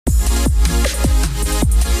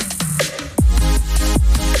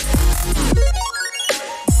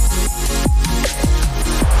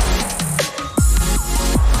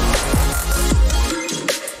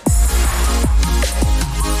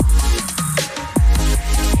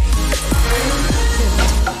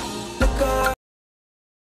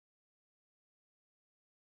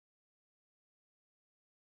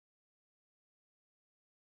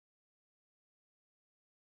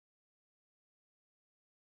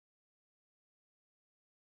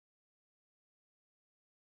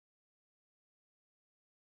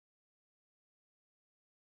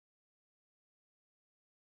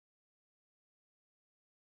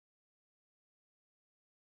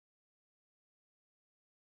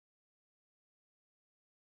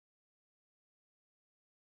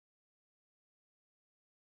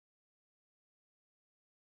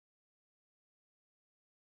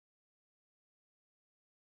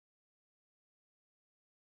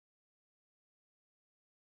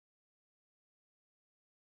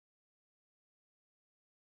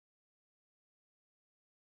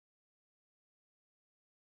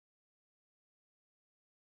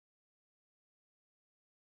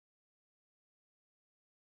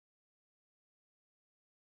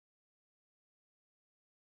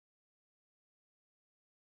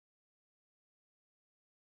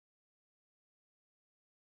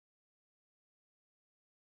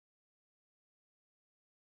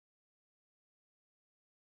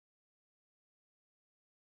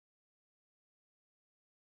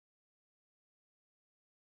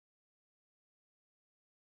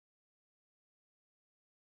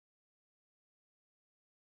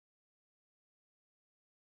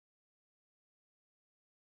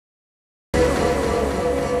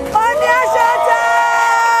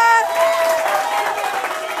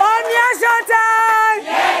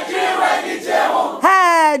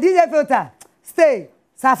Showtime. Stay.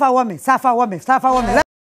 Safa woman. Showtime.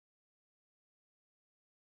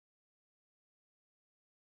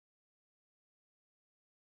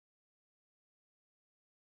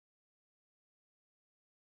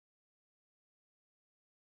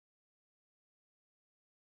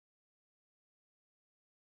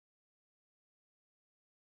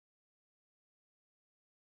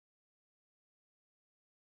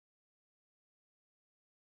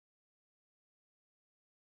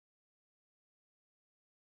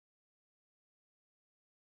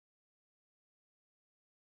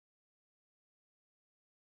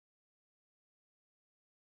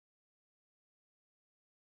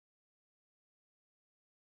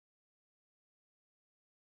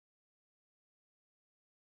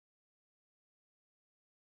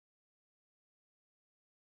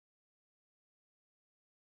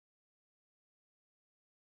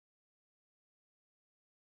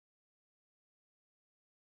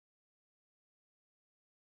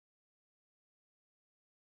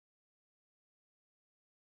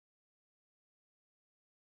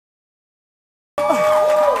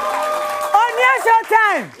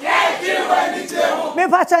 Me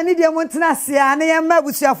pacha ni dia montina sia na ye ma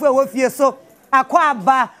busuafo e wo fie so akwa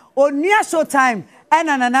aba Onua Showtime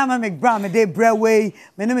ena na McBrown me dey breway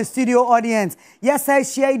me no studio audience yes I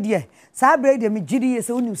share dia sa bre dia me gidi ye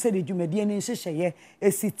se unim se de dwumade ni hyehyeye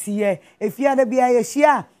esitie efia da bia ye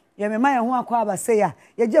hia ye me ma ye ho akwa aba se ya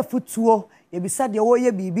ye je futuo ye bisa de wo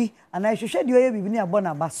ye bibi ana hwehwe de wo ye bibi ni abo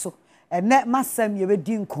na ba so ene masem ye be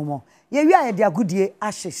di nkomo ye wi aye de agudie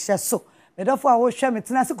ahyehye so therefore, I will share me.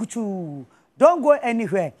 Don't go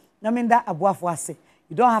anywhere. I mean that abuafo.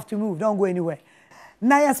 You don't have to move. Don't go anywhere.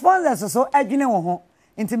 Now your sponsors so adwene wo ho.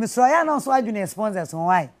 Inti misroya na so adwene sponsors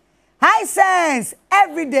why? High sense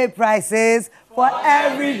everyday prices for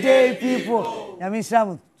everyday people. I mean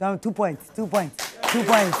sham 2 points.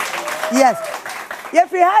 Yes.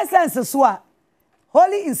 If you high sense so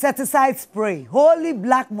holy insecticide spray, holy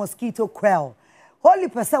black mosquito quell, holy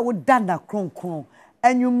pesa wo dana kronkron,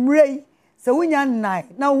 and you mray. So when you're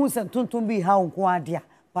night, now who's a tuntum be how quadia,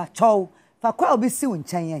 but chow, for quite be soon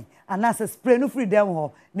chain, and as a spray no free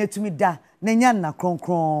demo, net to me da, Nanyana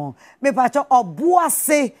cron. Me pacho or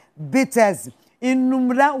boise bitters in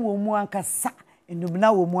Numra womuanka sa, in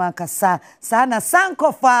Numna womuanka sa, sana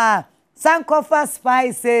sankofa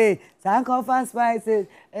spicy,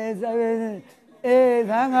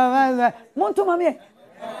 Monto mamie,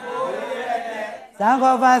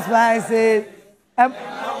 sankofa spicy.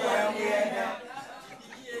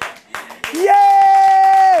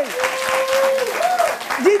 Yay!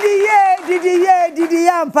 Didi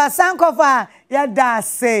ampa sankofa ya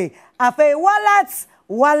dase afa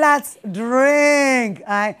wallet drink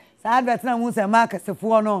ai sa bet na mu se market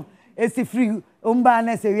fo no esi free umba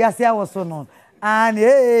na se wiase awoso no and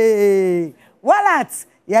wallet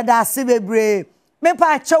ya dase bebre me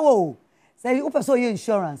pa chewo say you person your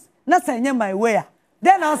insurance na say nye my way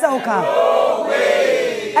then answer oka no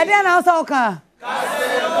way and then answer oka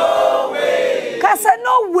Kasa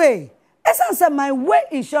no way. Essence my way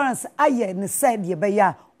insurance aye ne said ye be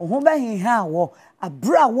ya oho be hin ha wo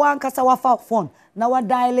abra wan kasa wa fa phone na wa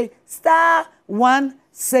dial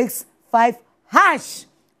 *165#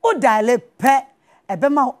 o dial pe e be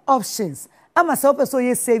ma options ama so person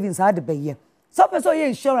ye savings ha de be ye so person ye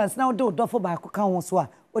insurance na do do for ba ko kan wo so a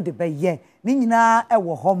o de be ye ni nyina e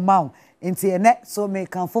wo ho ma nti ene so me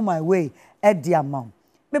can for my way e di amount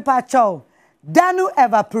me pa chow Danu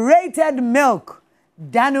evaporated milk.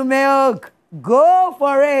 Danu milk. Go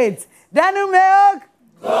for it. Danu milk.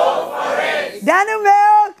 Go for it. Danu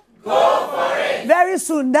milk. Go for it. Very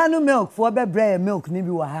soon, Danu milk for be bread milk ni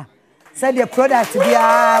bi wa. Said the product be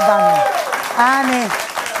aba. Ani.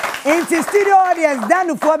 Into studio audience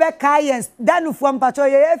Danu for be kai Danu for mpacho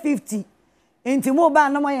ye 50. Into mo ba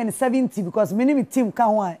no mo 70 because me team ka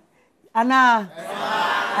ho ana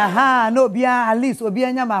aha no bia at least obi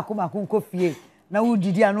anya mako nkofie na wo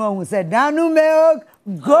didi anu ahun say Danu milk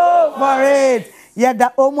go for it yeah da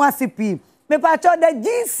omuasipi me pacho the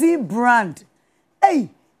GC brand hey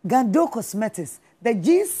Gando Cosmetics the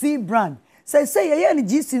GC brand say ye ni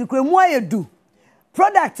GC ni kure mu ayedu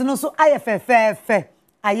product no so ayefefefe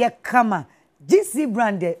aye kama GC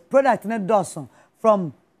brand the product no dawson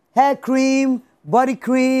from hair cream body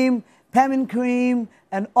cream peppermint cream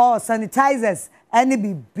and all sanitizers any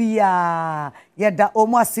bibia yeda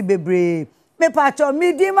omuasi bebre me pacho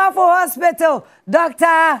midima for hospital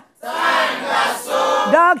doctor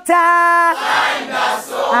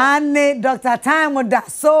and doctor time da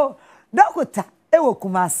so doctor ewo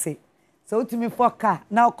kumase so utimi foka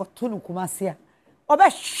na okotunu kumase a obe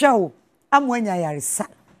hwew amwanya yaresa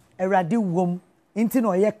erade wom nti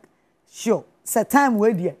no ye sure say time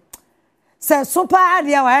we there say super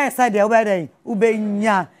there wa say there we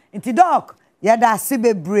ubenya nti doc ya da se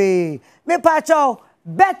bebre me pa cho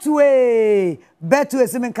betway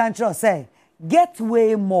se me kan tro say get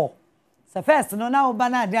way more so first no na oba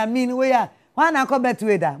na dia mean we ya wan na ko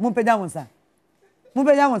betway da mu peda wonsa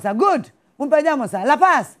good mu peda wonsa la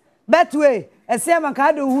pass betway ese ma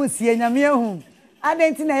ka do hu sie nyame hu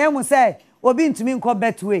adenti na ye mu say obi ntumi nko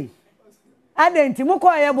betway adenti mu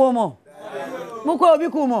ko ye bo mo mu ko obi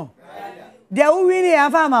ku mo dia wu wi ni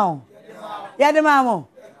afa ma o ya de ma mo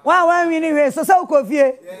wa wi ni we so ko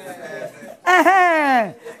fie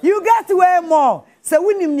you get way more say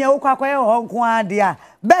winim ne wo kwakoye ho nko ade a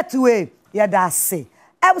betway ya da se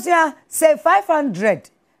abusia say 500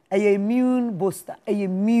 a immune booster a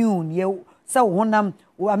immune ye say honam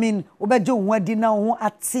I mean obejo wadi na ho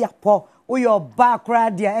ate apo wo your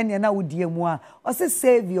background dia ene na wo die mu a o say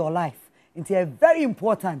save your life it is very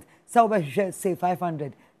important say obehwe say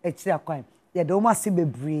 500 e kira kwan ye do ma se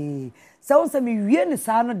bebre say won say me wie ni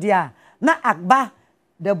sa no dia na akba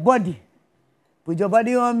the body put your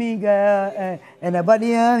body on me girl and the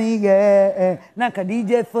body on me girl na ka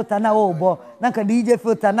DJ filter na wo bo na ka DJ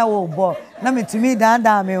filter na wo bo na me tumi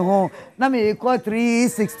dan me ho na me call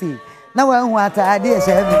 360 na wa hu atade e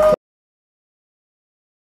she me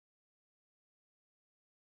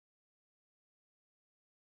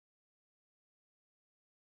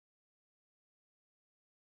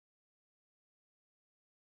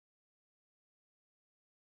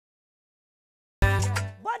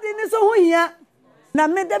body ni so hu hia na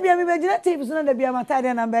me da bia me begina tips na da bia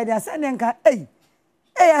matade na be dia se ne nka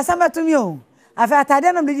asamatumi o afa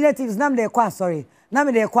atade na me begina tips na me de kwa sorry na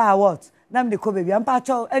me de kwa what na me de ko baby ampa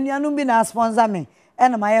cho anuanu bi na sponsor me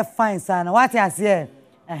na my fine sana what you say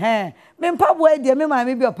me mpa bo e me ma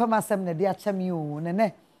me bi opam asem na de acha me o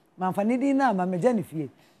ne manfa ni din na ma me jani fie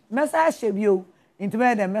mesa ahye bi o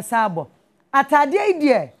intime de mesa abo atade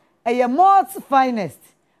idie eye most finest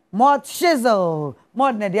mod chisel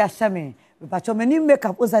mod na de acha me pacho many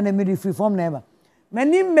makeup oza na me free form na eba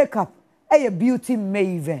many makeup eye beauty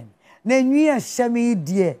maven na nwi ahye me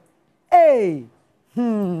die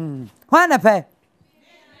Wana pe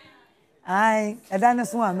ai edana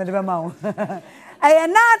so am de be ma wo I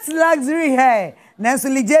not luxury hair na so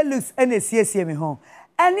lije looks and esiesie me ho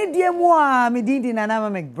ani die mu a me dindi na na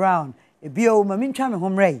McBrown e bio ma me ntwa me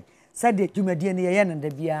hom rei said de dwumadie ne ye na da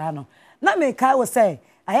bia no na me kai wo say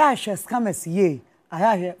aya hwe scammers ye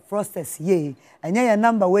aya hwe frosters ye anya ya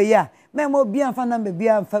number we ya me mo bia fa number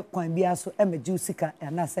bia fa kwan bia so e me jusika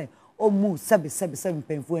na say o mu 777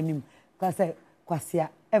 penfu anim ka say kwasia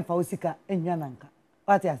emfa osika enwa nanka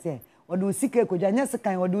what you say odu usika ekoja nya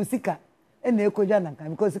sika odu usika ena ekoja nanka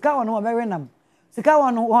because sika wono obewe nam sika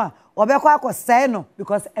wono ho obekwa akosai no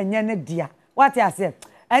because enye ne dia what you say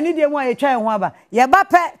ani dia mu a yetwa ho aba ye ba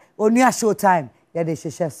pe Onua Showtime ye de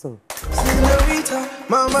hehye so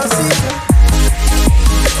mama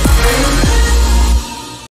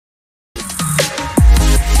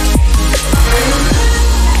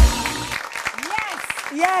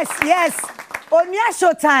yes Onua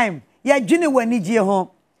Showtime ya dwene wani gie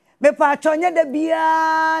ho me pa chonye da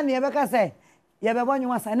bia ne be ka say ye be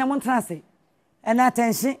bonyu asa na montra say and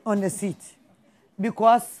attention on the seat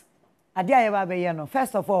because ade aye ba be ye no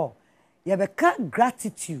first of all ye be ka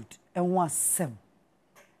gratitude and wasem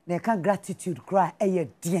na ka gratitude cry eye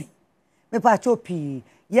dien me pa chopi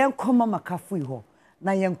ye nkoma makafu ho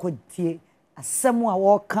na ye nkodie asem a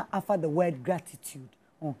wo ka after the word gratitude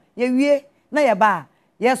ye wie na ye ba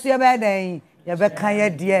yes ye be den ye be kan ye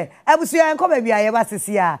de abusu ye nko ba bia ye ba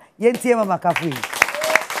sisi a ye ntie mama kafu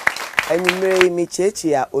anyimre mi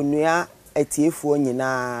chechi a Onua atiefuo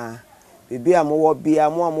nyina bebi a mo wo bia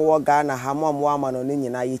mo wo Ghana ha mo amano ne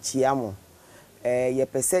nyina ye chia mo ye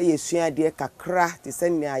pese ye suade kakra te se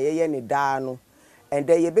ne ayeye ne daa no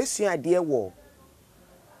ende ye be suade wo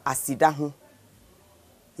asida ho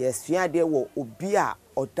ye suade wo obi a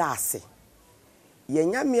oda ase ye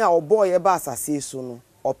nyame a obo ye ba asase so no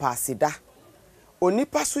opa asida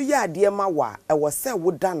onipa so ye ade ma wa e wo se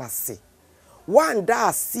wo da na se wanda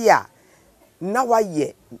ase a na wa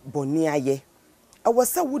ye boni aye e wo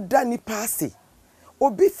se wo da nipa ase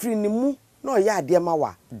obi firi ni mu na ye ade ma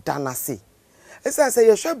wa da na se esa se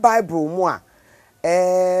ye hwe Bible mu a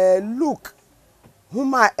look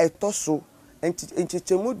huma etoso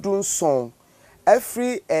enchichemu dunson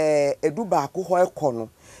every edu ba ko ho ekono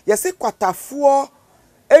ye se kwatafuo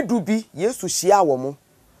edubi Yesu hia wo mu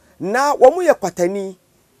na wo mu ye kwatani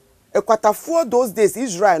ekwatafuo those days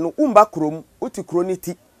Israel no umba krom uti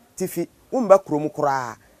kroniti tifi umba krom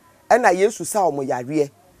kura na Yesu sa wo mu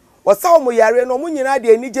yare wo sa wo mu yare no mu nyina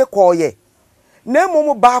de anije koye na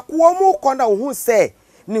mom ba ko mo kona wo hu se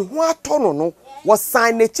ni ho atono no wo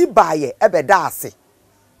san nechi baaye ebeda ase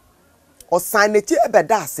o san nechi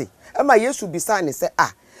ebeda ase e ma Yesu bisa ne se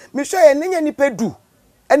me hwe ye nenya ni pedu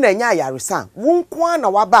e na nya ayaresan wo nko na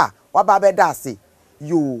waba beda ase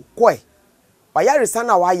yo koi ayaresan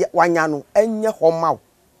na wanya no enye homa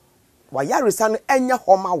wayaresan enye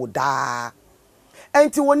homa wo da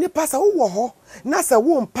enti woni pasa wo ho na se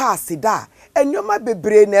wo mpa ase da enyoma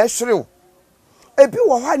bebre na ehwerew ebi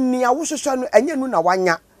wo ho nia wo hwehwe no enye nu na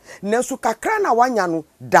wanya nanso kakra na wanya no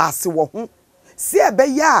da ase wo ho si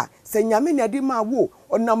ebe ya se nyame na di ma wo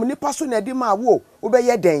onam nipa so na di ma wo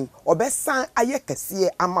obeye den obesan aye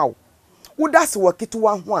kese ama wo udase wo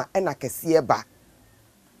kituwa ho a na kese ba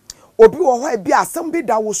obi wo ho ebi asem bi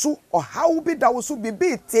da wo so ohawo bi da wo so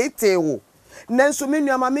bibi tete wo nanso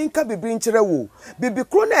menu ama menka bibi nkyere wo bibi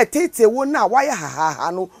kro na tete wo na waya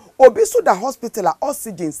ha no obi so da hospital a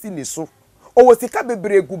oxygen si ni so owo sika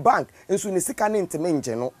bebre gu bank enso ni sika ne nteme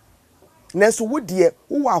nje no nanso wo de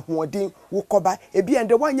wo ahoɔden wo kɔba ebi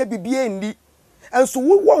ende wanya bibi enni enso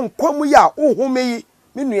wo won kwam ya ohome yi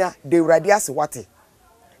menua de urade ase wate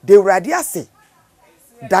de urade ase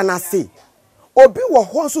danase obi wo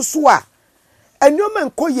ho nso so a enyoma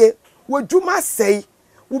nkoye wo dwuma sei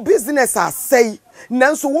wo business asei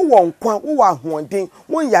nanso wo won kwa wo ahoɔden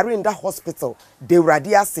wo yare nda hospital de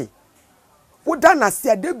urade ase wo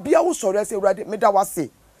danase de bia wo sɔre ase urade meda wase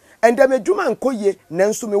ende medwuma nkoye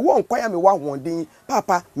nanso me wo nkwa ya me wa ahoɔden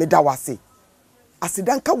papa meda wase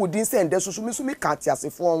asidanka wodin se ende so me so me ka ate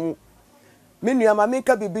asefo ho menua ma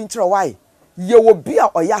menka bibi nkyerɛ wai ye wo bia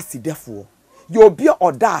ɔya asidefo ye obi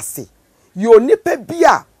ɔda ase ye onipa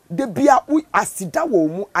bia de bia asida wo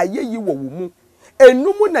mu ayeyi wo mu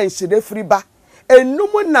enumu na nhyire friba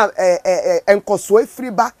enumu na enkoso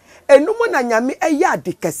friba enumu na nyame eya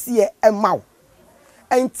de kese emaw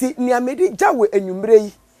enti niamedi gyawe enwumre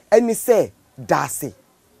yi eni se daase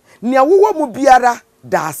nia wowo mu biara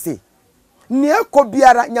daase nia ko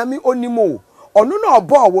biara nyame onimo ono na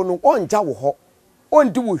obo wo no onja wo ho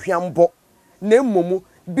ondi wo hwambo na emmomu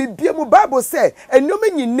bibie mu bible say enoma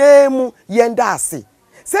nyinemu yenda ase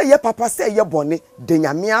say ye papa say ye bone de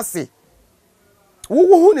nyame ase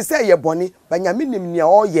wo hu ni say ye bone ba nyame nim nia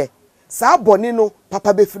oye saa bone no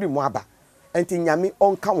papa be firi mu aba enti nyame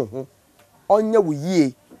onka wo ho onye wo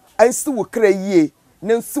yie ansi wo kra yie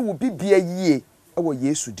na nsi wo bibia yie ewo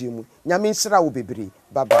Yesu dimu nyame nhyira wo bebre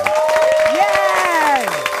bye bye. Yeah.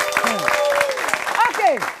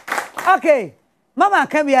 Okay mama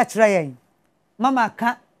ka bi akira yen mama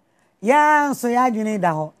ka ya nso ya adwene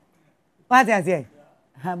da ho what I say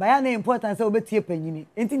ha ba ya na important say obetie panyini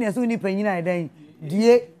enti na so ni panyini adan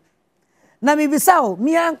die na me bisa o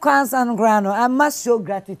me an kwansa no gra no I must show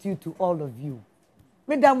gratitude to all of you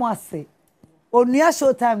me da mo ase Onua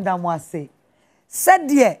Showtime da mo ase said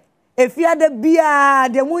de efiade bia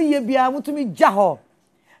de mo ye bia mutumi gya ho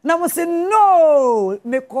na mo se no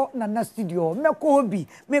meko na studio meko hobi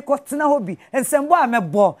meko tena hobi ensembo a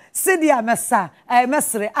mebo sidi a mesa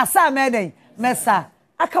mesre asa meden mesa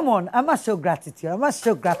come on I must show gratitude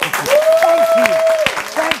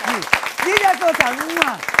thank you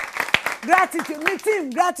DWEN gratitude me team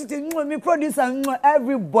gratitude me producer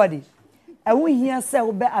everybody I won here say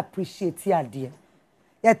we be appreciate ya dear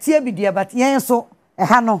ya tie bi dear but yen so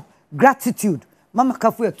ha no gratitude mama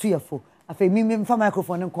kafu ya tuyefo afa mi mfa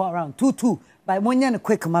microphone nko around 22 by monya ne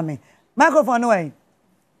quick mama microphone way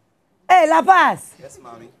hey La Paz. Yes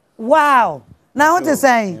mommy. Wow now what you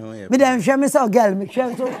saying me dem hwe me say girl me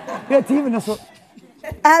hwe so be TV no so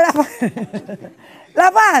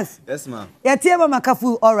La Paz. Yes ma'am. Ya tie mama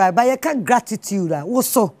kafu all right but you can gratitude wo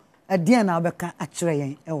so adien na obeka akire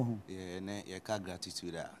yen e wo ho ne ye ka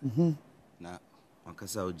gratitude na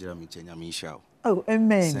wankasa ogira mi chenya mi sha. Oh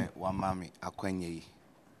amen. Say wa mami akwanye yi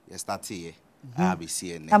ye start here abc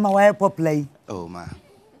ne ama wa popular yi oh ma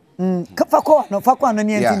fakọ no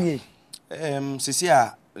ni entini sisi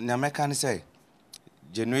a na meka ne say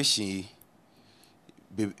generation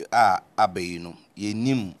abayi no ye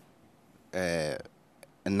nim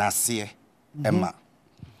nase ema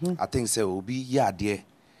I think say obi ya de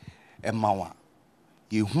ema wa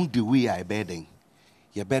ye hu the way I beden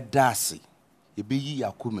ye be dase ye be yi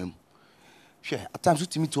akomam hwe atam so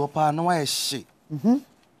timi to pa na wa ye hye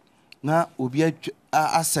na obi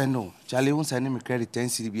aseno chale won send me credit 10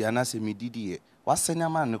 cedi bi ana se me didi e wasenya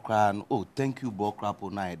ma ne kra no oh thank you bo crapo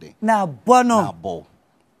na eden na bono na bo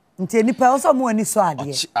nti nipa oso mo ani so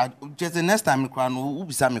ade just the next time cra no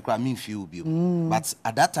ubisa me cra me feel bi but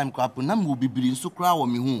at that time crapo na me obibiri nso cra wo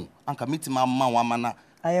me hu anka metima ma wa mana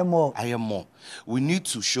I am more we need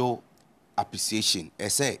to show appreciation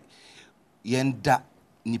say yenda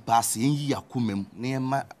nipa se yi akomam na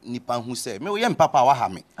yema nipa hu se me wo ye mpapa wa ha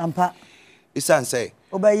me ampa isan say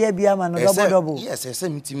obaye bia ma no double yes say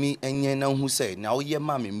mitimi enye na hu say na wo ye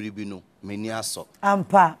ma me mmiri bi no mani aso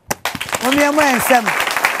ampa omi emo ensem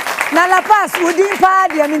na la pass udin pa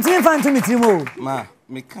de mitimi fa nto mitimo ma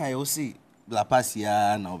me kai o si la pass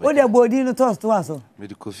ya na o de bodi no toast to aso me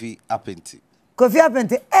de Kofi Apenti Kofi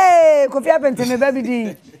Apenti me baby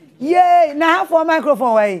di yay na half for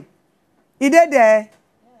microphone way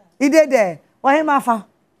ide there wa him afa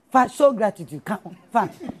fa show gratitude come fa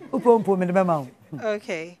upompo me de be ma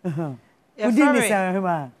okay udin ni say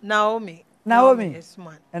him Naomi yes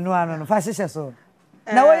man no fa sese so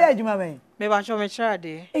na wo ye adwuma ben me ba cho me chira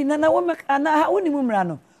de na wo me na woni mu mra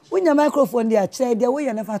no wonya microphone de a chire de wo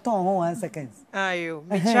ye na fa ton ho 1 seconds ayo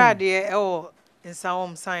me chira de in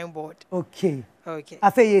some signboard okay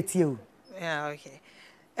afa yeti o yeah okay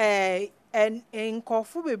and in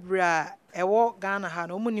kofu bebra ewo Ghana ha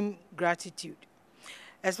no munim gratitude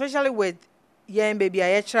especially with yen baby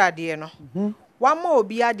aye chira de no one more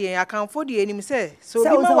obi ade akanfo de enim say so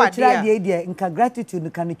bi ma wade a de nka gratitude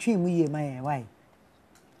nka ne twi mu ye man why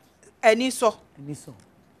ani so yes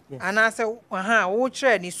ana say wo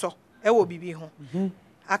chira ani so e wo bibi ho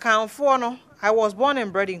akanfo no I was born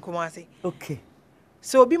and bred in Kumasi. Okay.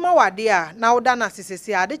 So bi ma wade a na woda na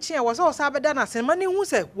sesese ade che was all sabeda na se mani hu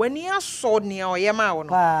se wani aso ne o ye ma wo no.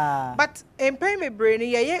 But in pay me brain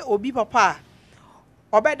ye obi papa.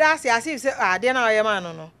 Obeda se as if say ade na o ye ma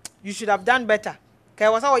no. You should have done better. Kai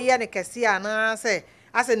was all ye ne kese a na say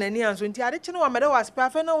ase nani anso nti ade che no wa meda was pa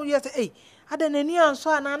fe na wo ye say eh ade nani anso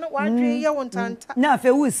ana na wadwe ye wo ntanta. Na fe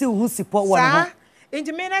wo si hu sipo wo no.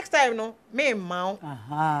 Into me next time no me ma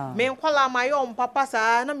me nkwala my own papa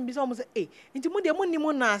sa na me bi so mo say eh into mu de mu ni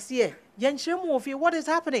mu na ase e ye nkyere mu ofi what is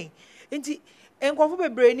happening into enkofo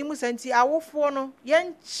bebre ni mu santi awofo no ye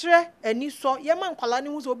nkyere ani so ye ma nkwala ni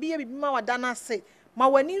hu so obi ye bibi ma wada na ase ma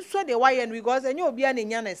wani so de why and because enye obi a na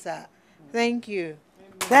nya na sa thank you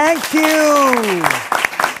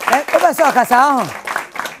oba so kasa ho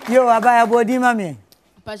yo abaya bodi ma me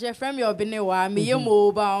Pache frame your benewa, me ye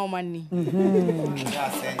mobile money.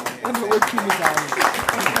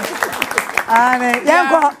 Ane,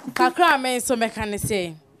 yanko. Kakra men so mekane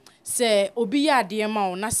say obi ya de ma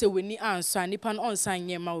o na se weni anso nipa no onsan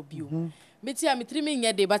ye ma obi o. Meti a metri me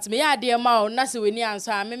nye de but me ya de ma o na se weni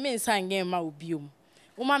anso a me nsan ye ma obi o.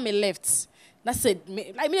 Uma me left. Na said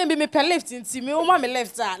me like me per left nti me oma me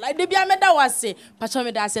left like dey bia me da wase pacho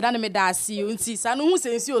me da se da na me da see nti sa no hu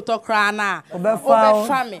sensi o to kra na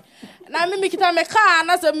obefa me na me kita me car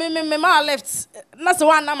na se me ma left na se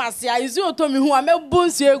wan na ma se izu o to me hu a me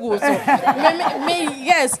bonsu egu so me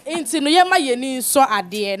yes nti no ye ma ye ni so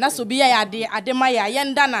ade na so bi ya ade ma ya ye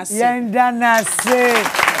nda na se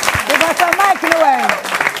the bata mic no way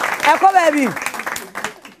e ko baby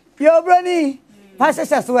yo broni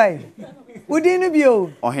pastor sway Udinu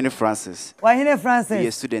bio. Ohene Francis. Ohene Francis. He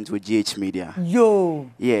is a student with GH Media. Yo.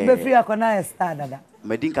 Yeah. Be free akona star dada.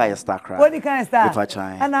 Medinka ya star cry. What kind of star? Pepa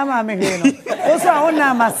chai. Ana ma me he no. Also I want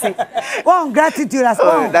na say. One gratitude as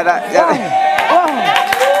well. Dada.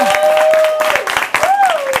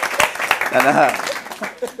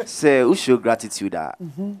 Say we show gratitude a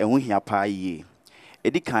ehun hia pa ye.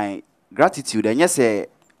 Edi kan gratitude enye say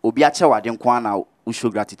obi ache wade nko na we show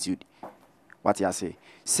gratitude. What you say?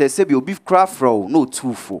 Say be obi cry fro no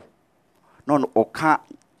tufo. No oka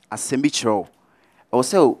asembi chro. Or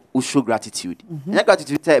say we show gratitude. Nya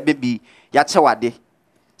gratitude say baby ya che wade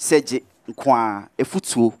seje nko a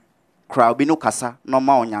efutuo cry obi no kasa no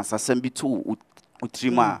ma onyansa sembi to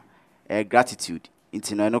utrima gratitude.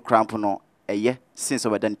 Inti no cramp no eye since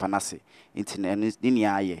over done panase. Inti no ni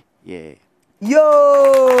aye. Yeah.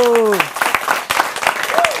 Yo.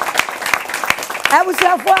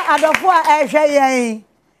 Abusafo adofo a ehwe yen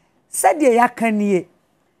sede yakanie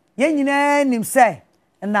yen nyina nim se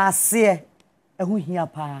na ase ehu hia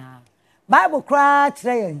pa Bible kra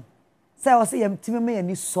kire yen se o se yem timeme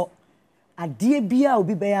yani so ade bia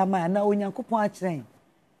obi be ya ma na onyankopon a kire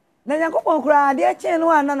na nyankopon kra ade chen no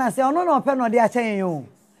ana na se ono na ope no de a chen yen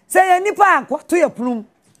se yen nipa to yepunum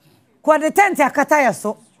ko de tent akata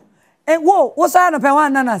yeso wo so na pe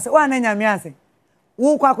wan na se wan na nyame ase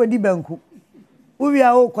wo kwa kwadi banku uwi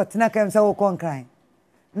a wo kwotena kam se wo konkran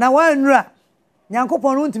na wanura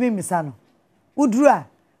nyankopon no ntimi misa no uduru a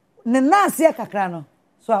ne naase kakra no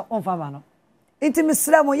so a onfama no ntimi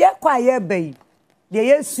sra mo ye kwa ye bai de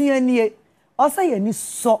yesu anie o se ye ni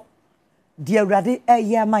so de awrade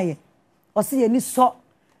eye amaye o se ye ni so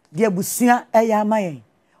de abusua eye amaye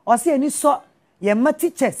o se ye ni so ye ma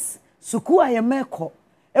teachers suku a ye meko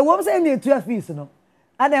e wo se ye tu afis no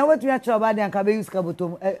ada wo tu ya choba de anka be use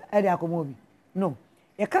kabotom e de akomobi no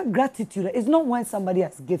You can't gratitude. It's not when somebody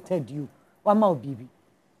has gifted you. One more baby.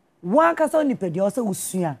 One person ni pedi also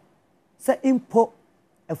usua. Say impo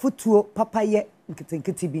a futuo papa ye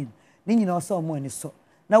nkiti bin. Ni nyina also omo ani so.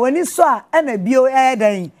 Na wani so a na bio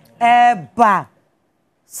dan ba.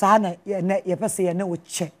 Sa na ye pese ye na wo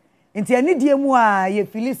che. Nti ani die mu a ye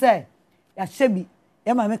fili say ya hyebi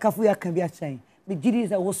ye ma mekafo ya kan bi a kyen. Me gidi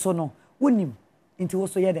say wo so no wonim. Nti wo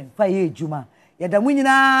so ye den fa ye ejuma. Ye da mu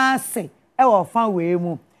nyina se e wo fa we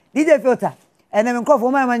mu. DJ Filter ene me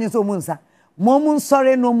nkofo ma manyi so mu nsa. Momun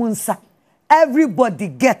sorry no munsa. Everybody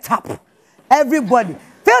get up. Everybody.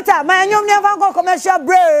 Filter, my nyom never go commercial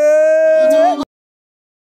break.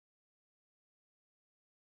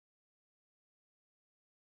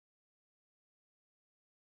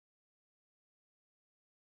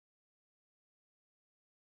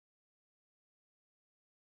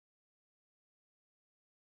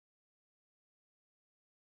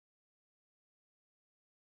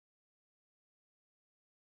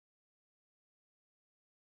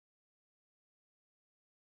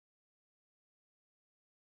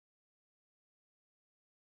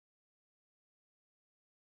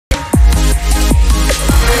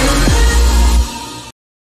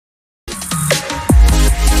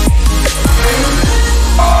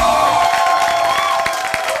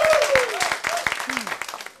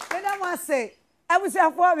 I was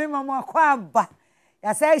afọ me mama kwa ba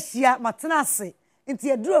ya say hia matena se nti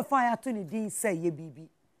eduro fan ya to ne din say ye bibi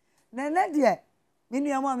na na de me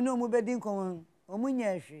nuama me no mu bedin kon omu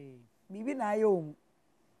nya hwe bibi na aye omu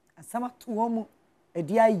asama to omu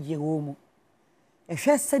edi aye omu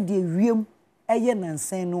ehwe se de wiem eye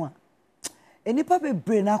nansen no a enipa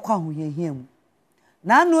bebre na akwa ho yehia mu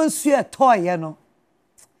na anu nsu etoye no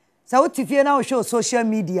sa wotifie na wo show social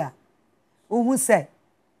media ohu say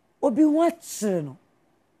obi watch no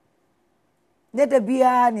neda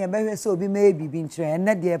bia ne behwe so obi ma bibi nkyere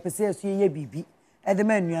na de pese asu ye bibi ede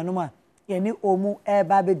ma nuanom a ye ne omu e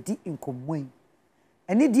ba be di nkomoyi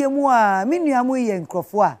eni die mu a me nuamu ye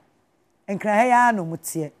nkrofo a enkra ha ya no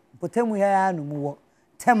mutie potemu ha ya no mu wo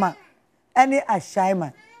tema ene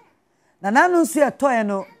ashaima na nanu nso etoye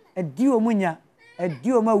no edi omunya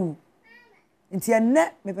edi omawu nti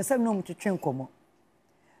enne me pese no mutwetwe nkomo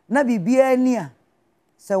na bibia ni a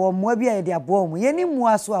se wo moa bia ye de abo mu ye ni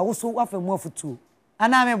moa so a wo so wafa mu afutuo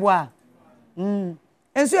ana me boa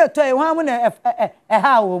enso etoye ho amu na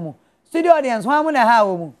ha wo mu studio audience ho amu na ha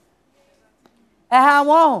wo mu ha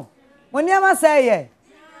mo woni ama say ye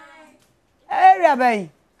area bay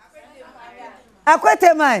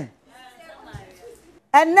akwete man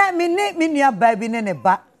enna me nua ba bi ne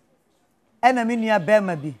ba enna me nua ba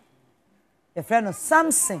ma bi e friend no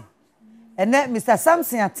Samson enna Mr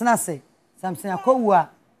Samson atena se Samson akowu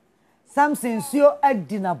Samson sio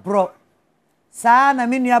adina bro saa na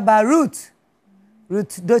me nua ba Ruth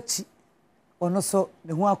dochi ono so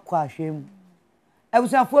ne ho akwa ahwem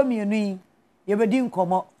abusuafo mienu yi ye bedi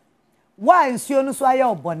nkomo wa nsio no so aye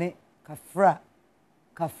obone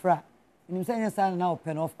kafra nim sanya sana na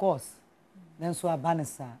open of course then so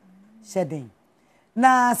abanesa shedding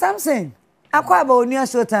na Samson akwa ba Onua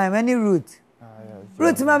Showtime any Ruth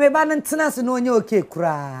Ruth ma me ba ntena se no onye okay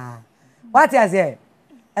kura what you say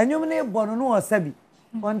enyum ne bono no osabi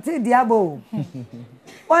wonte diabo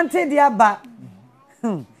wonte diaba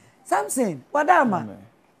Samson wadama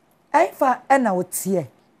aifa ena wotie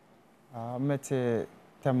mete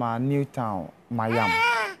tema Newtown Mayam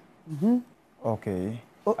okay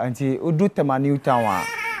anti odu tema Newtown a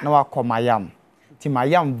na wakọ Mayam ti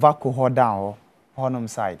Mayam vako ho down ho honum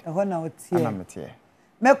side ho na wotie ana mete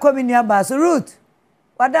me komini aba so Ruth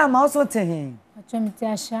wadama also tehin Achomiti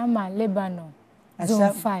Ashama Lebanon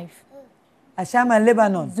Zone 5 Ashama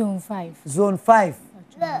Lebanon Zone 5 Zone 5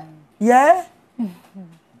 yeah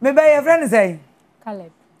maybe your friend say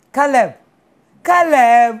Caleb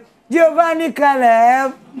Giovanni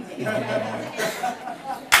Caleb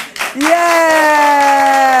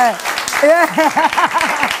yeah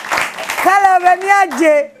Caleb and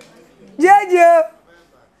Jeje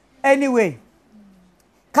anyway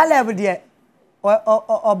Caleb dear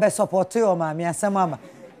or be support you ma me asema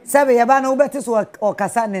sebe ye ba na ubeti so o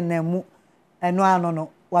kasa nenemu eno ano no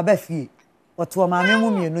wa ba fie oto ma me mu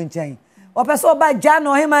mienu nchen o pese o ba ja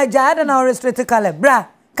no hima ja ada na restrict Caleb bra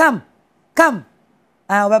come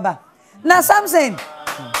obaba na Samson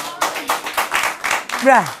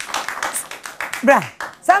bra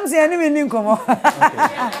Samson ani me ni nkomo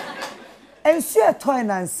ensu etoy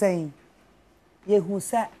na nsen ye hu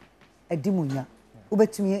sa adimunya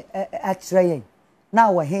ubetumi akire yen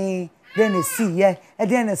now he then they see yeah and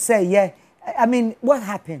then they say yeah I mean what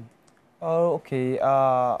happened oh okay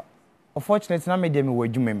unfortunately na me dey me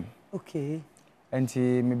wadwumem okay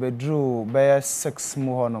Enti me bedru be 6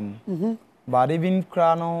 mu honum. But even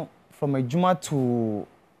crano from a juma to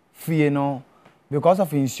fie no because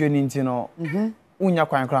of insurance no unya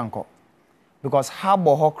kwan kranko. Because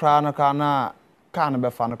habo ho crano kana be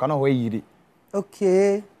fa no kana ho yiri.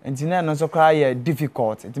 Okay. Enti na no so cry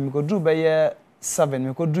difficult. Enti me go do be 7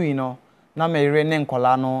 me go do no na me re ne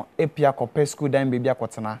nkola no epia kope school dan baby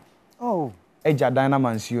akotena. Oh. Eja dan na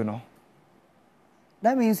mansuo no.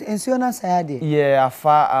 That means insurance sayade. Yeah,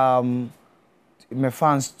 afa my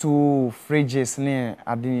fans 2 fridges ne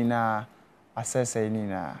adini na access ni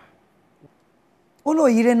na. Uno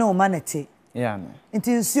yire no manete. Yeah.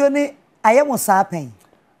 Nti nsuo ne ayemo sapen.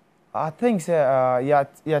 I think say ya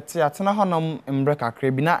tena honom mbre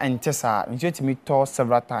kakra bi na entesa nsuo timi to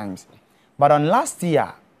several times. But on last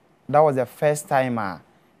year that was the first time a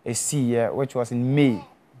see year which was in May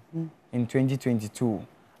in 2022.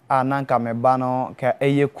 Nanka me bano ka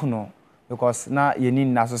eye kuno because na yeni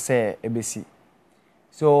na so say ebesi.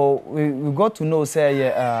 So we got to know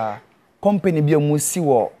say company bi omusi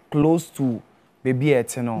wo close to baby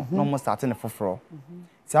eteno no mo starting foforo.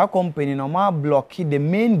 So our company no ma block the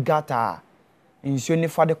main gutter insuring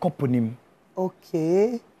for the company.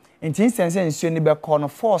 Okay. In instance insuring be corner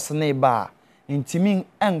force na ba intimi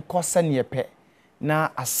enko sane pe na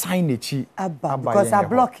assign echi aba because I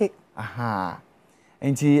block it. Aha.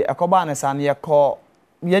 Enti akoba na san ye call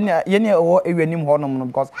yene o ewenim ho no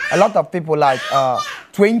because a lot of people like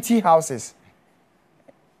 20 houses.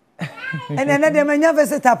 And another manya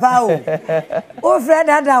visitor pa o. O Fred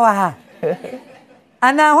adawa ha.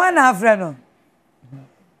 Ana ho na afre no.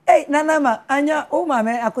 Hey nana ma anya o ma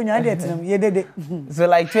me akonya de tenam ye dede. So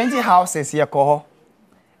like 20 houses ye ko ho.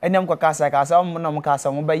 Enyam kwa kasa o no mo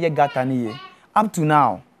kasa mo be ye gata ni ye. Up to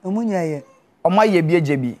now. Omunya ye. Oma ye bi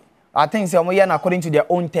ejebi. I think say omo ye na according to their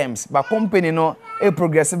own terms, but company no e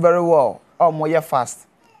progress very well. Omo ye fast.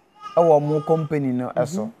 Omo company no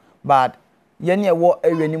eso. But ye ne wo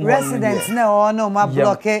ewenim residents na o no ma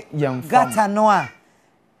block gata no a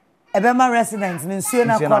ebe ma residents ni nsuo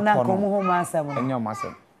na kona komo ho ma asem no. Enyo ma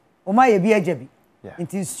asem. O ma ye bi ejebi.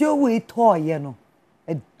 Nti nsuo we to ye no.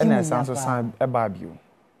 Ena sanso san e ba bio.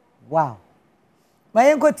 Wow. Ma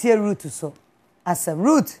yen ko tie route so. Asem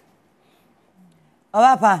route.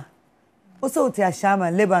 Papa. Also to Ashama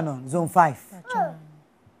Lebanon zone 5.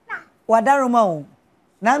 Wadaroma o.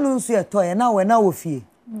 Na no nsuo e to ye na we na wo fie.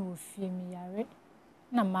 No fie mi yare.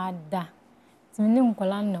 Na mada. Timi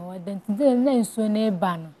nkola na wada. Nti na nsuo na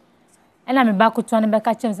eba no. Ena me ba koto na be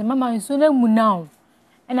ka chem se mama nsuo na mu na o.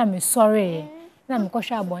 Ena me sorry. Na me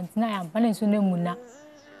kohwa abonti na ya mpa na nsuo na mu na.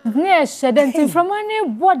 Nti na shede nti from any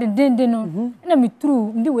board dende no. Ena me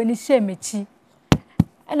true ndi we ni she mechi.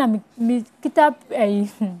 Ena me kita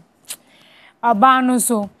abano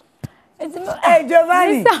so. Hey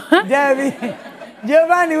Giovanni. Debbie.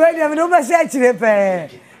 Giovanni we dem no be say chire pe.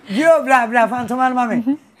 Gio bra fantoman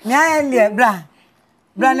mame. Nya ye bra.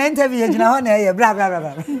 Bra na interview gina ho na ye bra.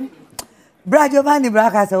 Bra Giovanni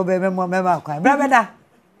bra ka se obe me ma kwa. Bra beda.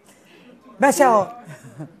 Be se o.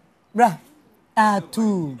 Bra.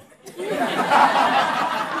 Tu.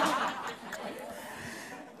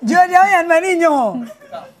 Jodi o yan mani nyo.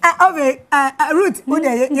 Obe root o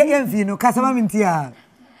de ye mfi no kasama minti a.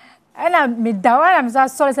 Ena me dawa na me so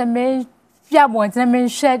sorry se me fia bonten me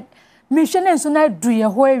hwe na nso na du ye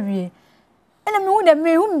ho awie. Ena me hu de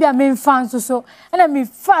me hu bia me mfa nso so. Ena me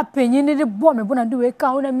fa panyin ni de bo me bo na de we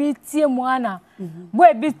ka hu na me tie mu ana. Bo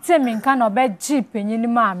e bi tie me nka na obe gi panyin ni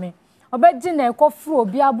ma me. Obe gi na ekofru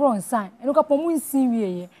obi abronsan. Enu ka pomu nsin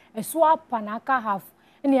wie ye. Eso apa na aka half.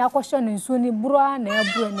 Ena yakosho na nso ni bro na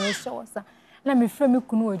ebro na ehwosa. Na me frɛ me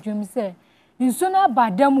kunu odwum se nso na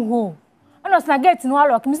badam ho. Ana osna gate no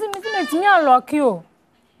alok. Me mentimi alok yo.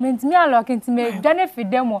 Mentimi alok ntime dwane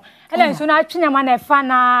fidemo. Ana nso na atwenya ma na efa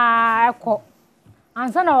na ekọ.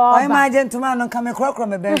 Ansa na wo ba. Oi ma gentleman no ka me krokro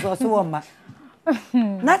me benzo so wo ma.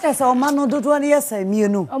 Na chese o ma no dodo na yesa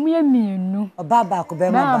mienu. Omo ye mienu. Oba ba ko be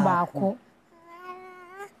ma ba ko.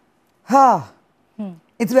 Ha.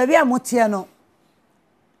 It be bia motie no.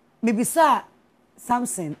 Me bisa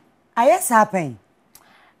Samson ayes happen.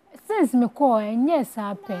 Since me call yes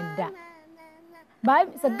happen da. Ba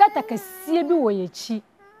se gata kasie bi wo ye chi.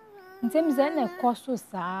 Ntem ze na ekoso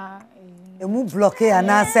saa. Emu block ya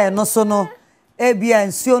na say no so no. E bia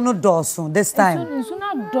nsuo no doso this time. Nsuo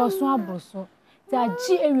na doso abroso. Ti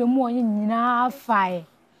agi ewemu onye nyina afae.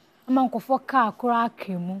 Ama nkofo ka akora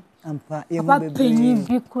akemu. Ampa ye mu bebe. Penyi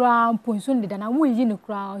bi kura mpo nsuo ndeda na wo yi ne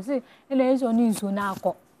kura. Se ele enso ni nsuo na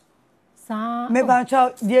akọ. Sa Me ba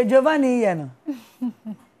cha Giovanni ye no.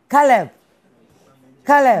 Caleb.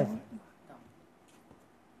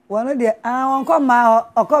 One de won ko ma ho,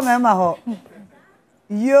 okọ me ma ho.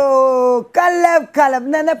 Yo, Caleb,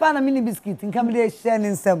 nene pa na mini biscuit, nka me de share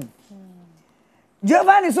nsam.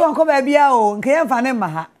 Giovanni so onko ba bia o, nka ye mfa ne ma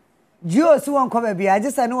ha. Gio so onko ba bia,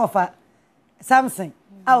 agisa ne wofa Samson.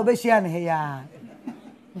 A obe share ne he ya.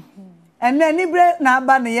 Enne ni bre na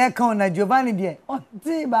aba ne ye kan na Giovanni de. O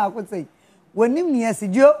ti ba ko sei. Wonim ne ase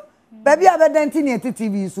Gio. Ba bia be denti ne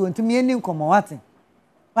TV so ntimi eni nkomo wate.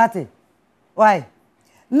 Wate. Why?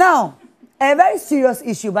 Now, a very serious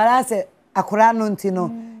issue, but I say akura no ntino.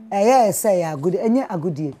 Eh say a good enye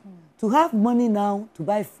agudie. To have money now to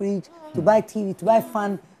buy fridge, to buy TV, to buy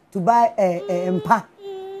fan, to buy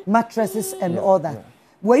mattresses and all that. Yeah.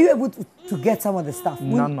 Were you able to get some of the stuff?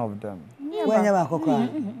 None of them. When you were none of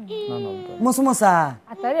them. Mosa.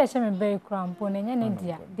 Atari shame be crampo ne nya ne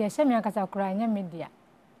dia. De shame akasa kura nya media.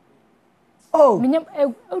 Oh. Minya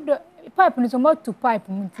pipe ni so mo to pipe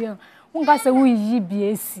mutio. Unga se wu yi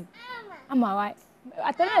BAC. Ama why?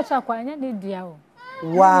 Atari sha kwa nya ne dia o.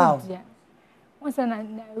 Wow. Once na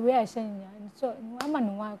we are sharing so ama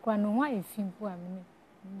no wa kura no wa efimpo a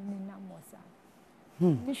me na mosa.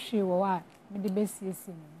 Ni hwe wo wa me de be siesi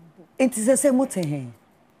ni. It is the same mote he.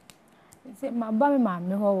 Say ma ba me ma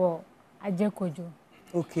me ho wo ajekojo.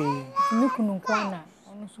 Okay. Mi kunu kwa na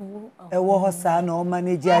onu so wo. E wo ho sa na o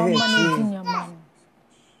manage ahwe chi.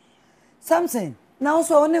 Something. Now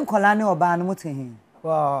so oni nkola ne oba no mote he.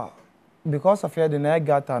 Well, because of here the next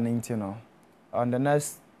got an intino. On the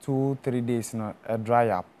next 2-3 days, a dry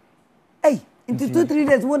up. Hey, into 2-3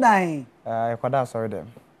 days, what I? I saw them.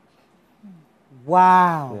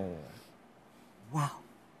 Wow. Yeah. Wow.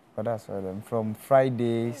 I saw them from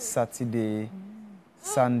Friday, Saturday,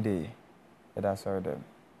 Sunday. I saw them.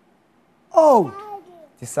 Oh.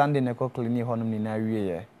 The Sunday, I called clinic honum in a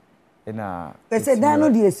year. They said, "Dano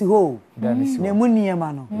di esi ho." Ne muni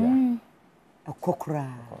emano. Yeah. A kokra.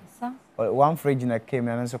 One fridge in a came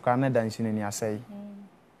and so Canada and in your say.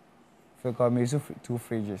 Because me 2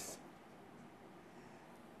 fridges.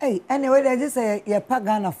 Hey, anyway, they just say you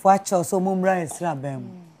pagana for cho so mumra esra bem.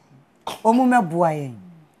 Omume boaye.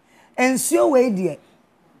 Ensure we die.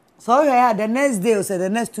 So here the next day or say the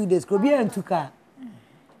next 2 days, could be en tuka.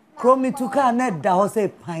 Chromi tuka net da ho say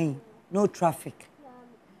pine, no traffic.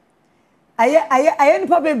 Aye ni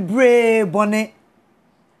pa be brave bonnet.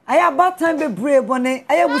 Aye about time be brave bonnet.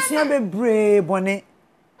 Aye busia be brave bonnet.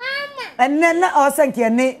 And then na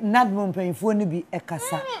osanke ne nadmon panfo ni bi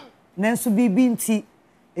ekasa. Nanso bibi nti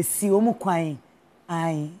esi omu kwan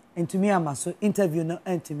ai entumi amaso interview no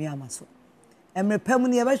entumi amaso. Emrepam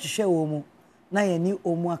ne ye ba hwehwe wo mu na ye ni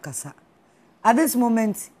omu akasa. At this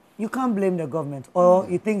moment you can't blame the government or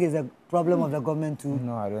you think it's a problem of the government too?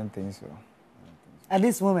 No, I don't think so. At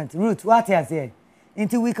this moment, Ruth, what you say?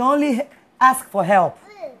 Until we can only ask for help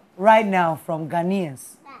right now from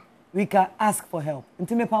Ghanaians. We can ask for help.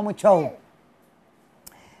 Until me pamo chow.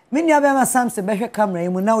 Me ni abema Samson be camera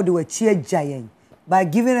you now do a cheer giant by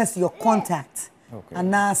giving us your contact. Okay. And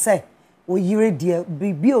now say o yire dia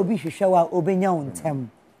bi obi hwehwe wa obenya wontem.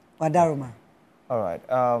 Wadaroma. All right.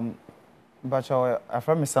 But I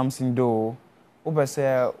from Samson do obe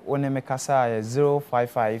say one me kasa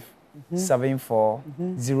 055 74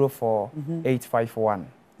 04 851.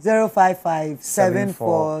 055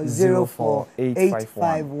 74 04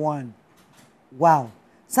 851. Wow.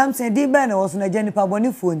 Samson di ben was na jeni pa boni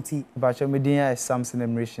fonti. But your media is Samson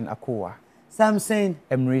Emration Akoa. Samson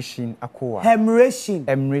Emration Akoa. Emration.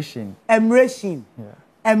 Yeah.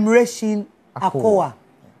 Emration Akoa.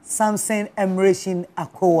 Samson Emration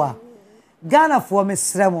Akoa. Ghana for me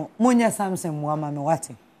sremo munya Samson muama me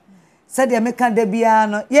wate. Said ya meka de bia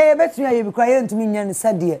no ye betu ya bi kwa ye ntumi nya ne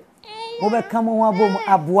sade wo be kam ho abom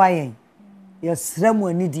aboa yen ye sremo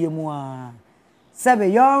anidie mu a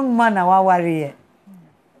sabe young man a waware ye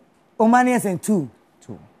o man yes and two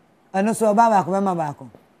ano so baba ko mama ba ko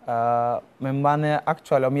my man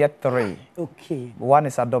actually I'm yet 3. Okay, one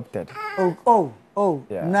is adopted. Oh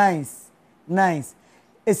yeah. Nice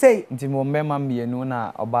e say nti mo mema mienu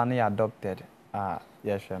na oba na adopted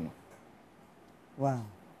yes no. Wow.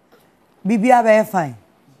 Bibia be fine.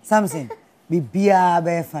 Samson. Bibia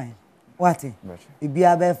be fine. What?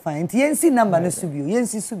 Bibia be fine. Nti yensi number no subio.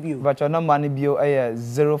 Yensi subio. But your number ni bio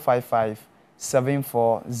 055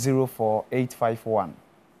 74 04 851.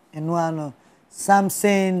 Enwano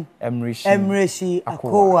Samson Emreshi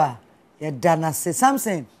Akoa. Ye dana se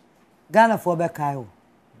Samson. Ghana for be kai.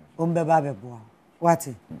 Ombe ba be boa. What?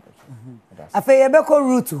 Afa ye be ko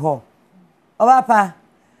route ho. Obapa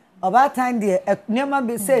about time there, never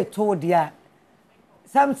be say told ya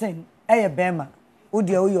something, a bema,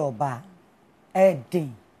 udia your bar, a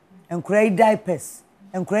ding, and cray diapers,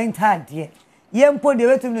 and crying tired yet. Yen put the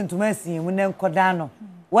return to mercy when then cordano,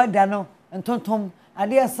 what dano, and tontom,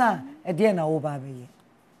 ade san ede na wo ba beye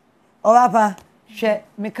o papa hwe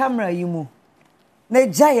me camera yi mu na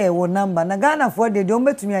jaye wo number na Ghana for de o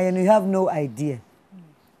betumi aye you have no idea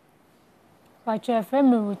Pacho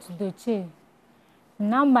FM route the che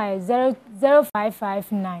number is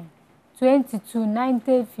 0559 22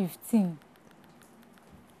 90 15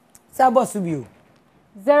 Sabo subio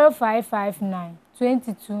 0559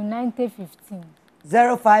 22 90 15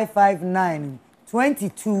 0559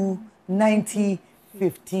 22 90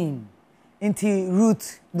 15 inti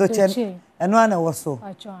route dochen eno ana woso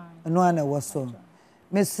eno ana woso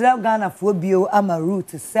mesra Ghana fo bio ama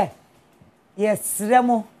route se yesre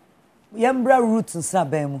mo yembra route nsra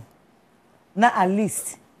ban mu na at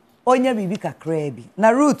least onya bibi kakra bi na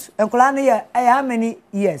route enkola ne ye how many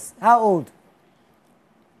years how old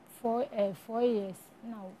 4 years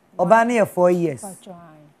now oba ne ye 4 years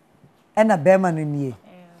ena bema no nie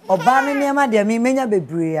oba ne niam ade me menya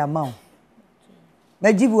bebre ama o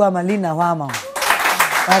majibu amalina ho ama o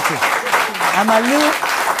okay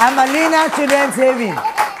amalina children saving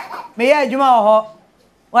me ye adwuma ho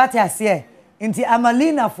what ase nti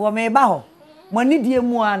amalina fo me ba ho moni die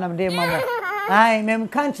mu anam de mamo ai mem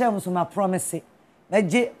kan kire muso ma promise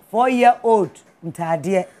meje 4-year-old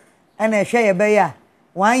ntade ena ehwe ye be ya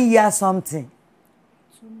 1 year something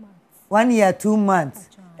 1 year 2 months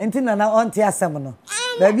enti na onti asem no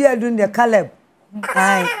ba bi adun de Caleb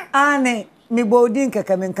ai ane mi bodin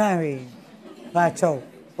keke men kan we ba chow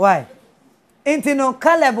why enti no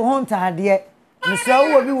Caleb ho ntade mi sra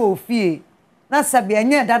wo bi wo fie na sabe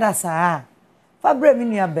anya dada saa fabre mi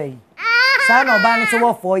nua bai saa na oba no so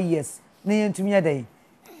 4 years na yentumi yedai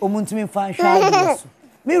omuntumi fa hwa do so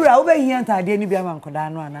mi wura wo be hia ntade ni bia mankoda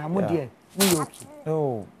no ana amode ni yoki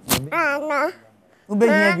oh wo be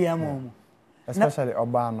hia bia mo especially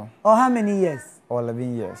Obano. Oh, how many years?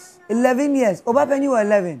 11 years. 11 years. Oba penny you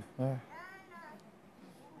 11. Yeah.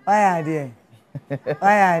 Why are they?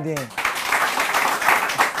 Why are they?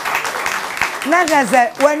 Naga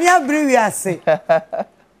say when you bring we say.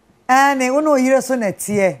 And you know you so net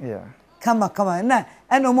here. Yeah. Come on. Na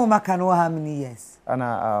and no more maka no how many years? And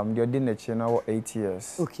the ordinary now 8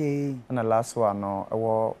 years. Okay. And the last one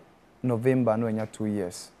no November no 2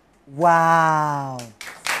 years. Wow.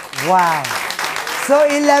 So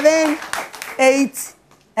 11, 8,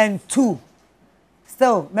 and 2.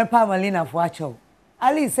 Still, me pa Malina for acho.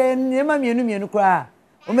 Ali say nyema mienu kra.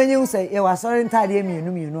 O menye hu say ye wa sorry ntade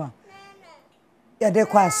mienu a. Ya de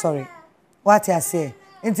kwa sorry. What I say?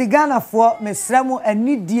 Inti Ghana for mesramo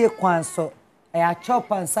anidie kwan so. E a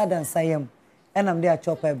chop and sadan sayem. Enam de a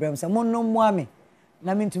chop ebrem say mo no mo ame.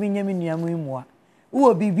 Na mintumi nyame nuamu imoa.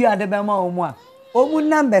 Wo bibi ade be ma omu a. Omu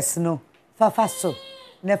numbers no fa so.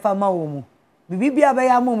 Nefa ma omu. Bibi bia be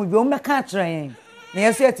ya momu bi o meka atren na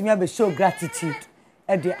yeso yetimi abe show gratitude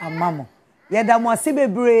e de amamo ye da mo ase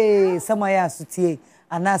bebre samaya asutie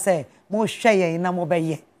ana say mo hwe yen na mo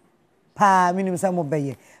beye pa minim say mo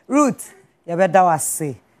beye Ruth ye be da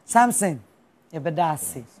wase Samson ye be da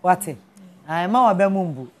ase wate ai ma wa be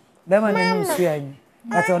mumbu be ma na nsu anyu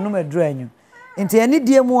ate onu medru anyu nti eni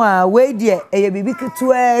die mu a we die eye bibi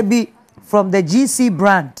ketua bi from the GC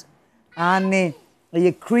brand and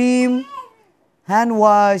ye cream hand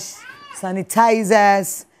wash,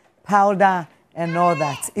 sanitizers, powder, and all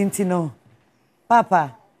that. Intino.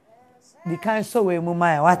 Papa, the kind so we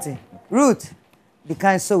mumaya, what? Ruth, the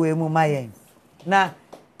kind so we mumaya. Na,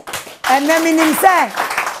 and then minim say,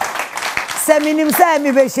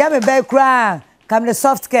 me be share me be cry. Come the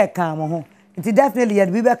soft care come home. It definitely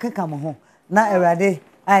yet be back come home. Na erade,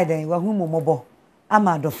 I then, wa humo mobo.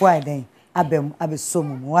 Ama do fo I then, abe so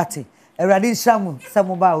mum, what? Erade shamu,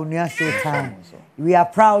 samoba Onua Showtime. We are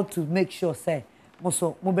proud to make sure say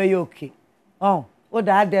moso mo be okay. Oh, o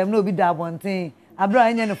da dem no bi da bonten. Abra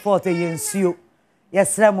anya ne fault ye nsuo.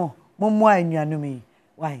 Yesre mo mo anuanu mi.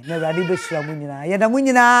 Why? Na Erade be hira mo nyina. Ye da mo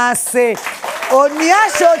nyina se Onua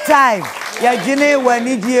Showtime. Ya gine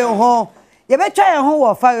wani die ho. Ye be twa ye ho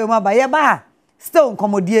wo fa we ma ba ye ba. Still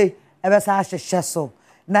nkomodie e be sa hyehye so.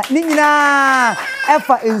 Na ni nyina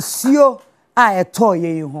efa nsuo a eto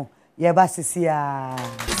ye ho. Ye ba sisia.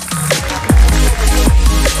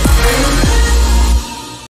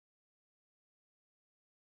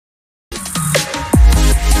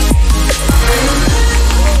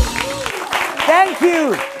 Thank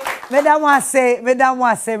you. Madam was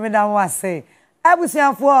say.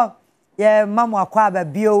 Abusianfo ye mamu akwa ba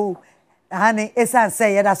bio. Hani esan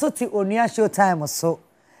say ye da so ti Onua Showtime so.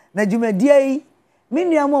 Na dwumadie yi me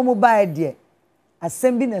nuamo mo ba de.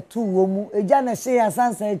 Asem bi na tu wo mu eja na hye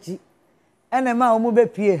asansa achi. Ene ma omu be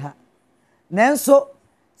pie ha. Nanso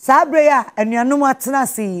sabre ya anuanom atena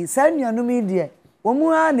sei sa anuanom yi de wo mu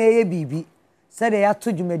ha na eye bibi. Said they had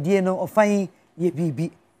to do mediano or fine ye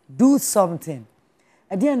bibi. Do something.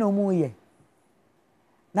 I didn't know more ye.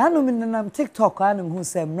 Now no me TikTok I who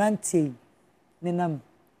say ranty nenam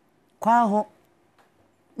kwa ho.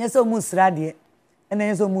 Yes o mu srade e na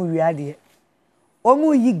yes o mu wiade. O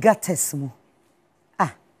mu yi gates mu.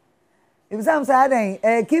 Ah. If some say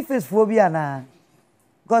then keep fish phobia na.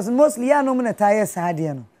 Because mostly ya no me na tire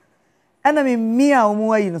sade no. Ana me a o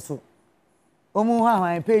mu ayi no so. O mu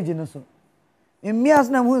ha page no so. Me as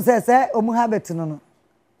na who say o mu habit no no.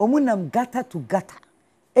 O mu nam gutter to gutter,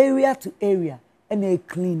 area to area. And they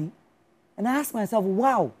cleaning. And I ask myself,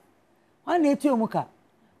 wow, why need you muka?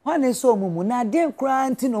 Why need so mumu? Na den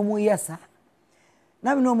cranty no more yesa.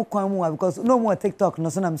 Na me no more kwa because no more TikTok no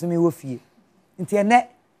so na me wo fie. Nti ene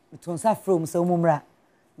metonsa from so mumra.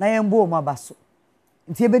 Na yembo mo abaso.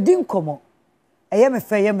 Nti ebedi nkomo. Eye me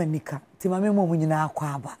fe ye manika. Nti ma me mo nyina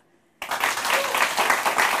akwa aba.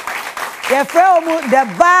 Ye fe omu the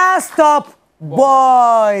bus stop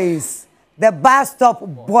boys. The bus stop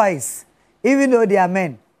boys. Even though they are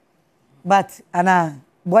men, but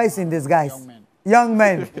boys in disguise, young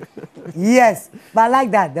men. Yes, but I like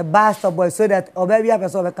that the bus stop boys so that baby have a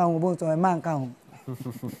so can home so a man can home.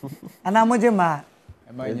 And I'm mojema.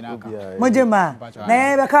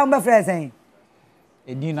 Never come back friends saying.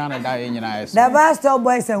 The bus stop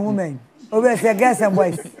boys and women. Obviously, girls and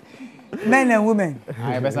boys, men and women.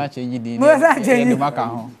 I better change the name.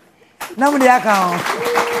 Nobody account.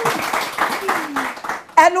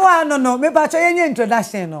 No. Me pacho yenye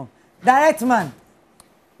introduction no. Direct man.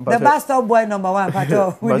 The bus stop boy number 1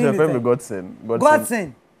 pacho. But your friend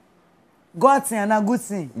Godson. Godson and a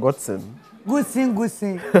Goodson. Goodson.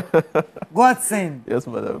 Godson. Yes,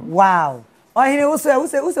 madam. Wow. Oh, he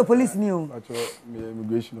who's a police new? Pacho, me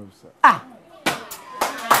immigration officer.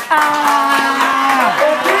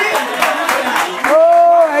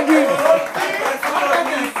 Oh, I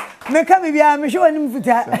did. Me come here, me show him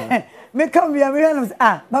futa. Me come here, me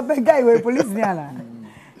but guy we police ni ala.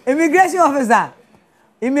 Immigration officer.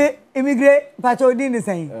 Immigrate pacho din the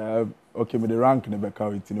same. Okay, me the rank ne be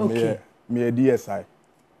count no me a DSI.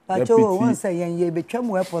 Pacho won say ye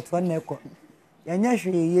betwam airport one neko. Yanya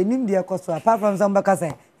hwe ye nim de ekoso apart from some baka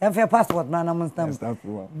say your passport na na stamp.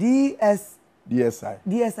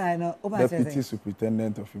 DSI no Deputy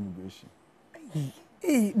Superintendent of Immigration.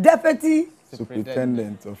 Deputy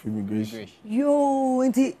Superintendent of Immigration. Yo,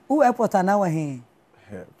 inti who airport na wa he?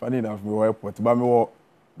 Funny enough, me airport, but me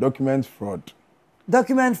document fraud.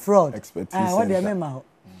 Document fraud. Expertise. What do you mean ma?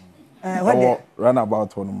 What do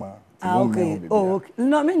runabout one ma. Okay. Oh, okay.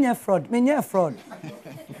 No, me fraud.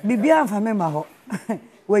 Bibia fa me ma ho.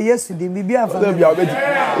 We yesterday bibia fa.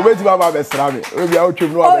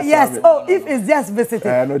 Oh yes. Oh, if it's just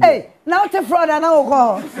visiting. Hey, now the fraud and now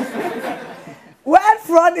go. When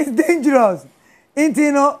fraud is dangerous.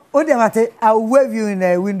 Intino, Odemate, I will wave you in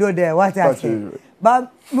the window there. What I say.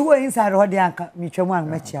 But we were inside Hodianka, Michomang,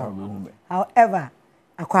 Mecha. However,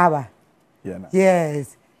 Aquaba.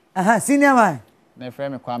 Yes. Senior man. My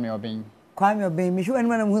friend, Kwame Obin. Kwame Obin, Michu and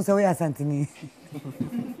Madam Husaway Santini.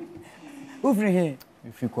 Who free here?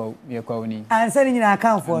 If you call me a cony. I'm sending you an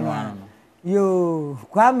account for no. You,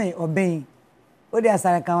 Kwame Obin. Odia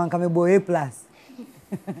Sarakan come boy A+.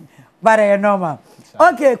 But I normal.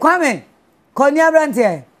 Okay, Kwame. Konya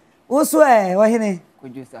Brantie. Uso wahine.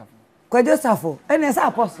 Kojosafo. Ene sa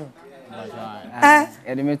apostle.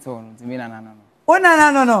 Edimeton, Timina. Oh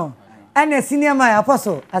no. Ene senior my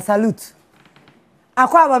apostle. I salute.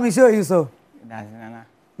 Akwaba me show you so.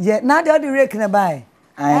 Yeah, now the rake na buy.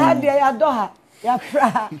 I dey adoha. Ya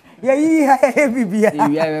pra. Ya yi ha bibia.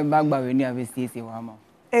 You have bagba we ni have stay wama.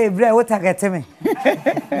 Eh bre, what get me?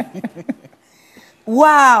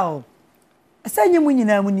 Wow. Sanye mu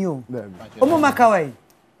nyina mu ni o. Omo makawai.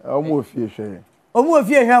 Omo fie hwe. Omo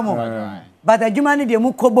fie hwe mo. But adwuma ne de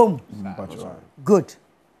mu kobom. Good.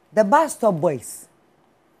 The bus stop boys.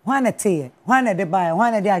 Hwan na teye, hwan na de buy,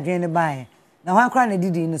 hwan na de adwen ne buy. Na hwan kra na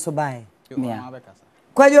didi ne so buy.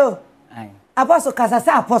 Kwajo. Apostle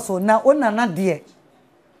kasa apostle na ona na de.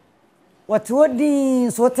 What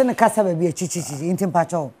wodi so tene kasa ba bi chichichi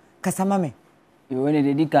intimpacho. Kasa mame. You want to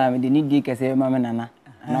dedicate me the need de kasa mame nana.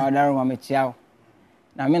 Na odaro mame chiao.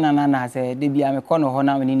 Na me nana na say de bia me kono ho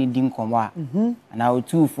na me ni di nkomo a. Na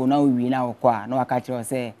otufo na owi na wo kwa na waka kire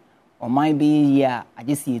say o man be here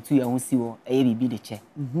agesi etu ya hosi wo eye bibi de che.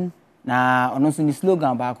 Na ono so ni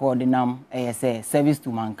slogan ba ko de nam say service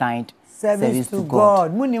to mankind, service to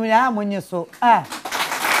God. Muni ya monye so.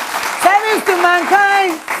 Service to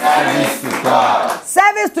mankind, service to God.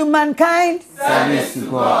 Service to mankind, service to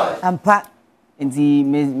God. Ampa nti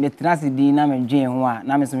me trust di na me dwen ho a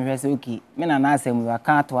na me so hwɛ sɛ okay me na na asɛm wa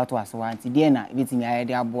ka to aso wa nti de na ebetimi ayɛ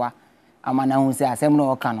de aboa ama na hu sɛ asɛm na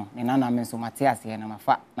ɔka no ne na me so mate ase na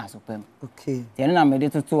mafa na so pam okay te na me de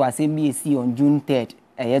toto asɛm bi esi on June 3rd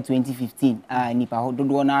 2015 nipa ho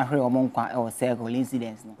dodo na ahwɛ ɔmo nkwa ɛwɔ circle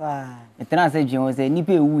incidents no me tena sɛ dwen ho sɛ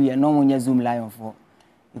nipa ewu ye no mo nya Zoom lion for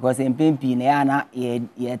because MPP na ya na ye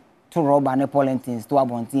to rubber ne politics to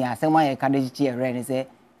abontin asɛm ayɛ ka de chi ɛrɛ ne sɛ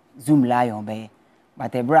Zoom lion be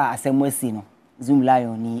but ebra asɛm asi no Zoom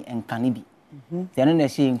lion ni enkane bi te no na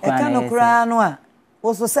hye nkwa na e kan kura no a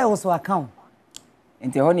wo so sɛ wo so account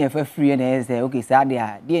enti ho ne fa free na sɛ okay saa de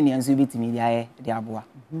a de ne anso bitimi de ayɛ de aboa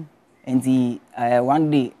enti one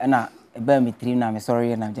day na eba me trim na me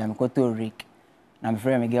sorry na jam ko to Rick na me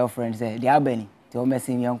friend me girlfriend say de abani te o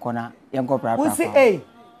messing yenko na yenko pra pra. Wo si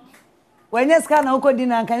when you scan na ukodi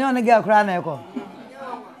na kan yon girl kra na eko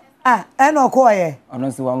e no ko ye ono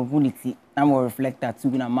so wa mpuniti na mo reflector tu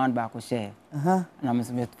na man ba ko share na me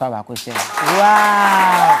so me fa ba ko share.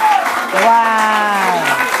 Wow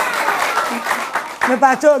me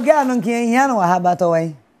pa cho girl no kin yan wa ha ba to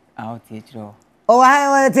wen ah o tie chiro oh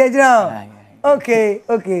ha tie chiro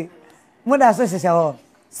okay muda so sese ho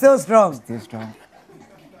still strong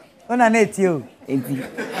ona net you enti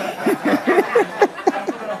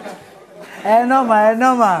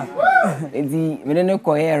normal enti me no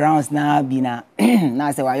ko here rounds na bi na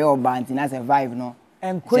na se wa yo banti na se vibe no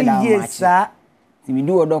en ko yesa ti mi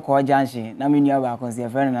du odo ko junction na me nua ba ko se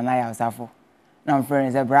friend na ya usafo na me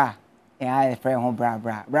friend say bra I friend ho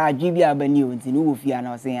bra gibi abani o nti no wo fia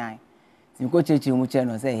na o se yan ti ko cheche mu che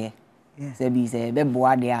no se he se bi se be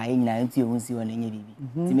boa de a nyina nti o nsi o na nya bibi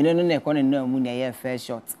ti me no na ko ne na mu na ye first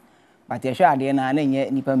shot but ye hwa de na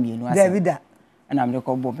nya nipa mienu asa Davida na me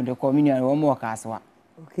ko bo me de ko minu wo mo ka aso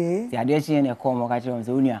okay ti ade chi ne ko mo ka che o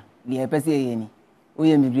se onua de e pese ye ni o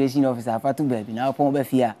ye immigration officer fatu baby na pon be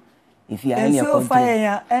fia e fia ne e ko fire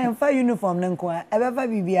ya en fa uniform ne nko e be fa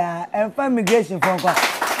bibia en fa immigration for nko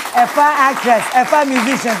e fa actress e fa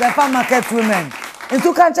musician e fa market women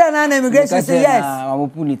into country na immigration say yes am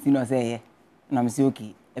opulity no say ye na me say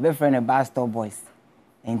okay e be friend e bar store boys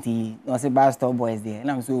enti no say bar store boys there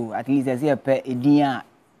na me so at least say e pe edin a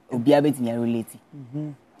obi abetinya relate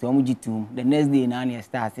so mo gitum the next day na na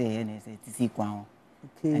start say ye na say tisi kwan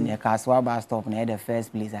okay and the caswa bar stop na the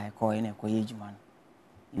first place I call in e koye juma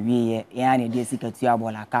no we ye na dey sikatu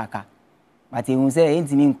abola kaka but e hun say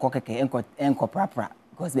enti ni nko keke enko prapra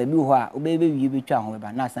because baby ho a obebe wie betwa ho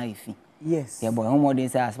ba na san efi yes yeah boy how more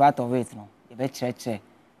say as part of it no e be chreche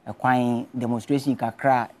e kwan demonstration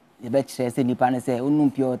kakra e be chere say nipa ne say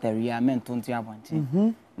onum pure area men tonto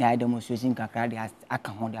abonche na demonstration kakra dey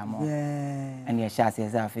aka ho dey amo and ye sha say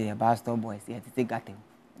say bar store boys ye take gatem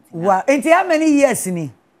wow enti how many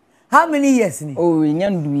years ni oh we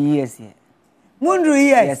nyandu years here mundu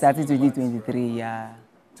years yes started 2023 yeah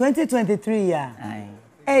 2023 yeah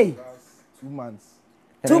hey 2 months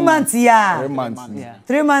 2 months yeah 3 months yeah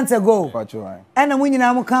 3 months ago and mu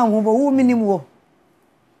nyina mu kan ho bo wo minim wo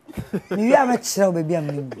ni wi am chira baby am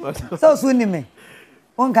minim so ni me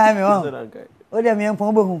on kan me o de me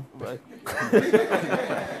empon bo hu